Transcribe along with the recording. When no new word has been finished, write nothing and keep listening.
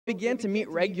began to meet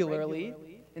regularly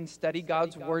and study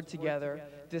God's Word together,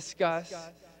 discuss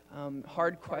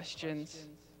hard questions.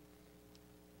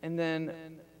 And then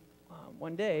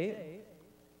one day,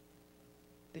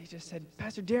 they just said,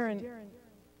 Pastor Darren,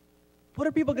 what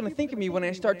are people going to think of me when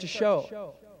I start to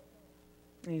show?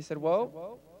 And he said,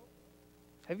 well,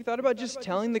 have you thought about just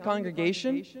telling the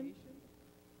congregation?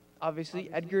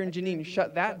 Obviously, Edgar and Janine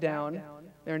shut that down.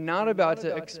 They're not about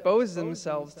to expose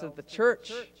themselves to the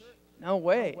church. No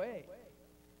way.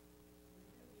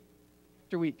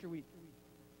 After week.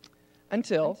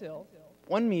 Until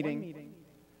one meeting,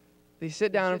 they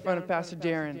sit down in front of Pastor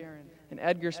Darren, and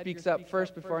Edgar speaks up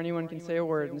first before anyone can say a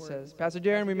word and says, Pastor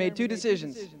Darren, we made two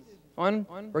decisions. One,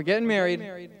 we're getting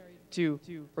married. Two,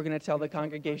 we're going to tell the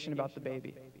congregation about the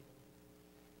baby.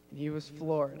 And he was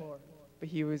floored, but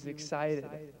he was excited.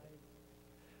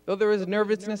 Though there was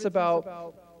nervousness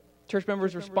about church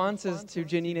members' responses to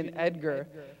Janine and Edgar,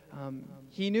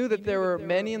 he knew that there were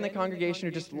many in the congregation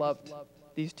who just loved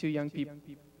these two young people.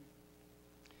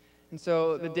 And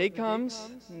so the day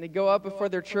comes, and they go up before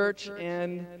their church,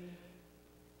 and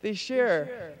they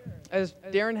share. As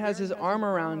Darren has his arm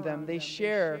around them, they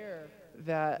share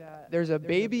that there's a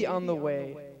baby on the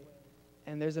way,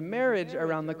 and there's a marriage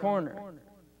around the corner.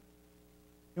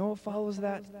 You know what follows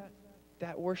that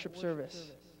worship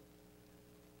service?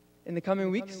 In the coming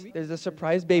weeks, there's a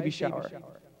surprise baby shower.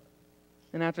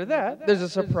 And after that, there's a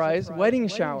surprise wedding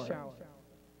shower.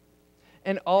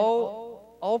 And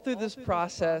all through this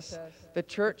process, the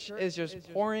church is just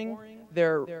pouring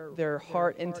their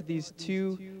heart into these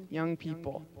two young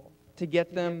people to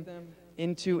get them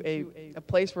into a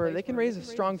place where they can raise a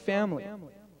strong family.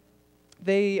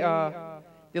 They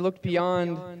looked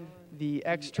beyond the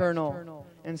external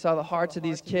and saw the hearts of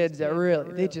these kids that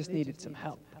really, they just needed some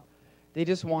help. They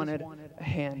just wanted a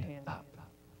hand up.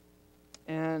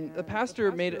 And the pastor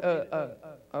made a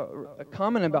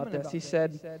comment about this. He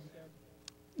said,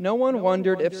 no one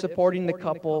wondered if supporting the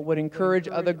couple would encourage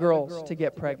other girls to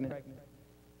get pregnant.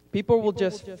 People were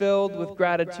just filled with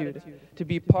gratitude to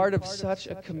be part of such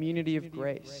a community of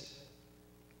grace.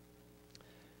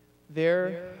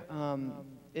 There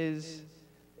is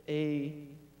a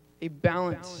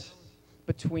balance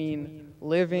between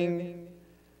living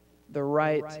the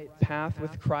right path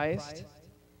with Christ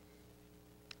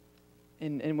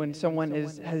and when someone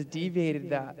has deviated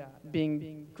that,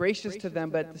 being gracious to them,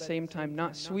 but at the same time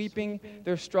not sweeping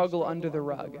their struggle under the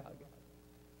rug.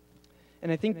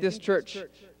 And I think this church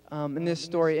in this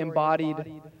story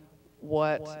embodied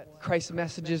what Christ's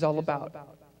message is all about.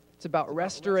 It's about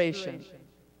restoration.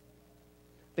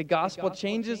 The gospel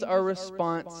changes our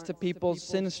response to people's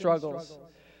sin struggles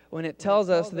when it tells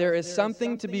us there is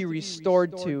something to be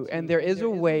restored to, and there is a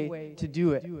way to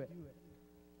do it.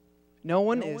 No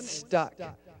one is stuck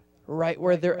right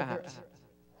where they're at.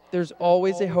 There's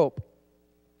always a hope.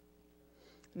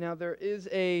 Now, there is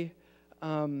a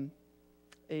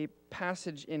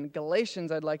passage in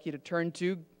Galatians I'd like you to turn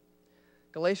to.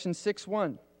 Galatians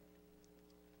 6:1.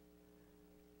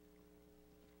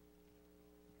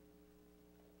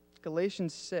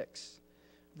 Galatians 6,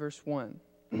 verse 1.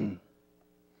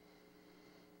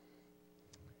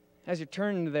 As you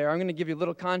turn there, I'm going to give you a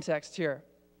little context here.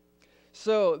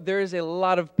 So there is a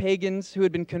lot of pagans who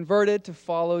had been converted to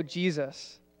follow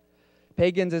Jesus.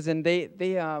 Pagans as in they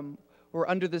were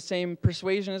under the same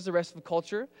persuasion as the rest of the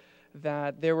culture,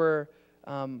 that there were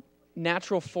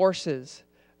natural forces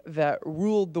that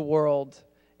ruled the world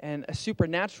and a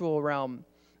supernatural realm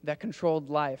that controlled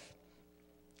life.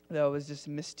 That was just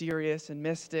mysterious and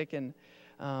mystic. And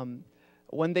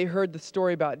when they heard the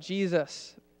story about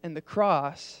Jesus and the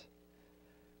cross,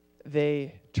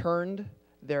 they turned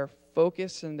their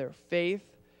focus and their faith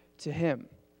to Him,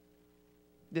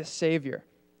 this Savior.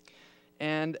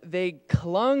 And they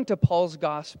clung to Paul's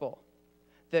gospel,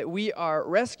 that we are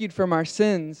rescued from our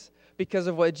sins because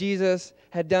of what Jesus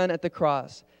had done at the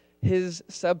cross, His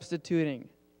substituting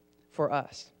for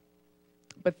us.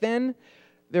 But then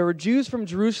there were Jews from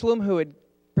Jerusalem who had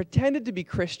pretended to be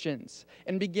Christians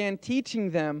and began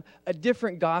teaching them a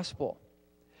different gospel.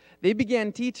 They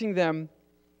began teaching them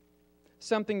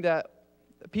something that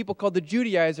people called the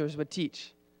Judaizers would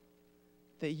teach,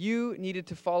 that you needed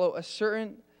to follow a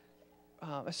certain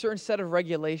set of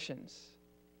regulations,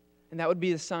 and that would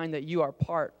be the sign that you are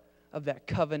part of that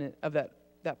covenant, of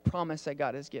that promise that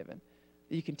God has given,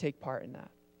 that you can take part in that.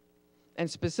 And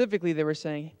specifically, they were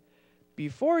saying,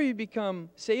 before you become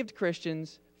saved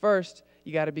Christians, first,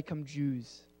 you got to become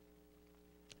Jews.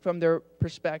 From their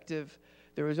perspective,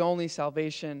 there was only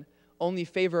salvation, only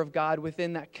favor of God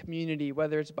within that community,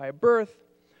 whether it's by birth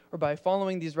or by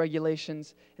following these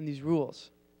regulations and these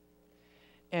rules.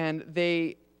 And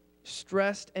they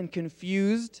stressed and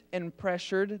confused and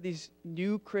pressured these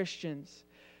new Christians,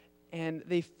 and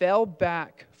they fell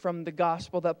back from the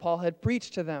gospel that Paul had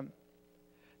preached to them.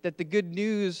 That the good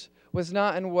news was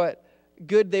not in what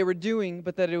good they were doing,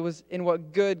 but that it was in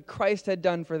what good Christ had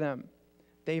done for them.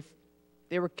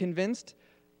 They were convinced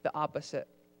the opposite.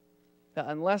 That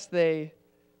unless they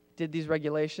did these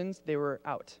regulations, they were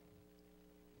out.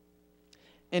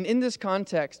 And in this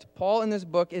context, Paul in this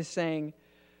book is saying,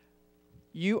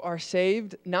 you are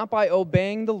saved not by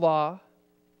obeying the law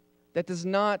that does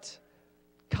not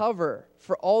cover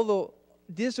for all the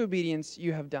disobedience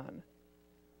you have done.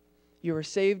 You are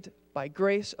saved by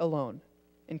grace alone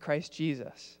in Christ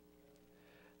Jesus.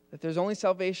 That there's only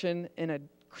salvation in a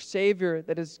Savior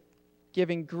that is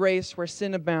giving grace where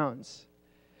sin abounds.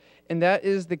 And that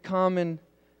is the common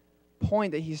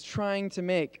point that he's trying to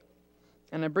make.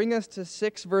 And I bring us to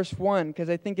 6 verse 1 because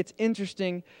I think it's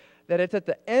interesting that it's at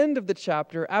the end of the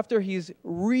chapter, after he's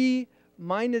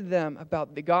reminded them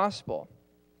about the gospel,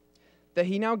 that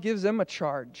he now gives them a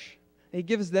charge. He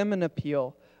gives them an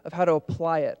appeal of how to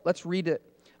apply it. Let's read it.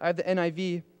 I have the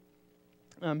NIV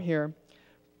here.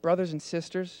 Brothers and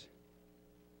sisters,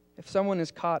 if someone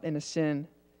is caught in a sin,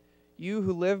 you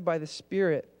who live by the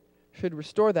Spirit should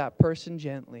restore that person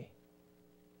gently.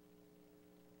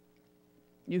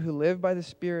 You who live by the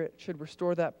Spirit should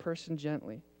restore that person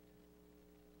gently.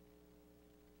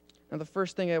 Now, the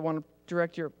first thing I want to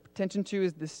direct your attention to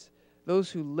is those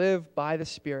who live by the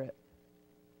Spirit.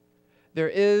 There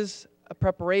is a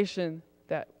preparation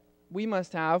that we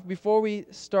must have before we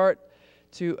start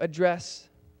to address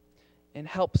and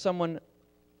help someone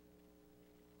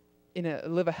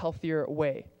live a healthier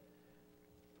way.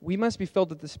 We must be filled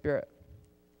with the Spirit.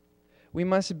 We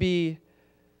must be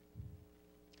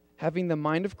having the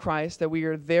mind of Christ, that we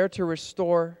are there to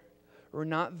restore. We're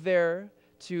not there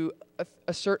to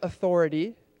assert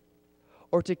authority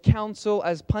or to counsel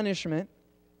as punishment.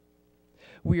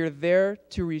 We are there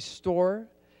to restore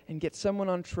and get someone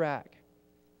on track,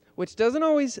 which doesn't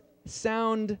always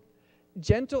sound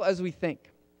gentle as we think.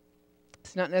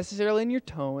 It's not necessarily in your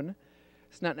tone.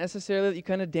 It's not necessarily that you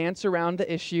kind of dance around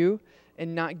the issue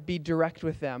and not be direct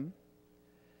with them.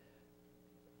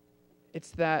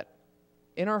 It's that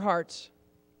in our hearts,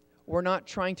 we're not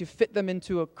trying to fit them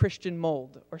into a Christian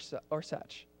mold or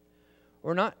such.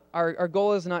 Our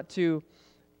goal is not to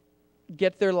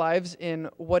get their lives in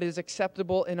what is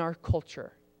acceptable in our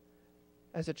culture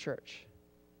as a church.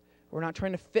 We're not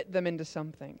trying to fit them into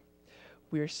something.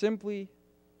 We are simply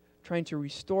trying to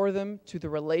restore them to the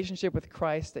relationship with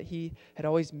Christ that He had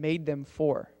always made them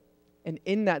for. And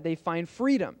in that, they find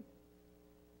freedom.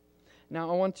 Now,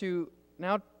 I want to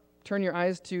turn your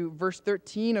eyes to verse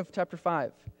 13 of chapter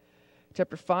 5.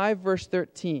 Chapter 5, verse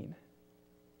 13.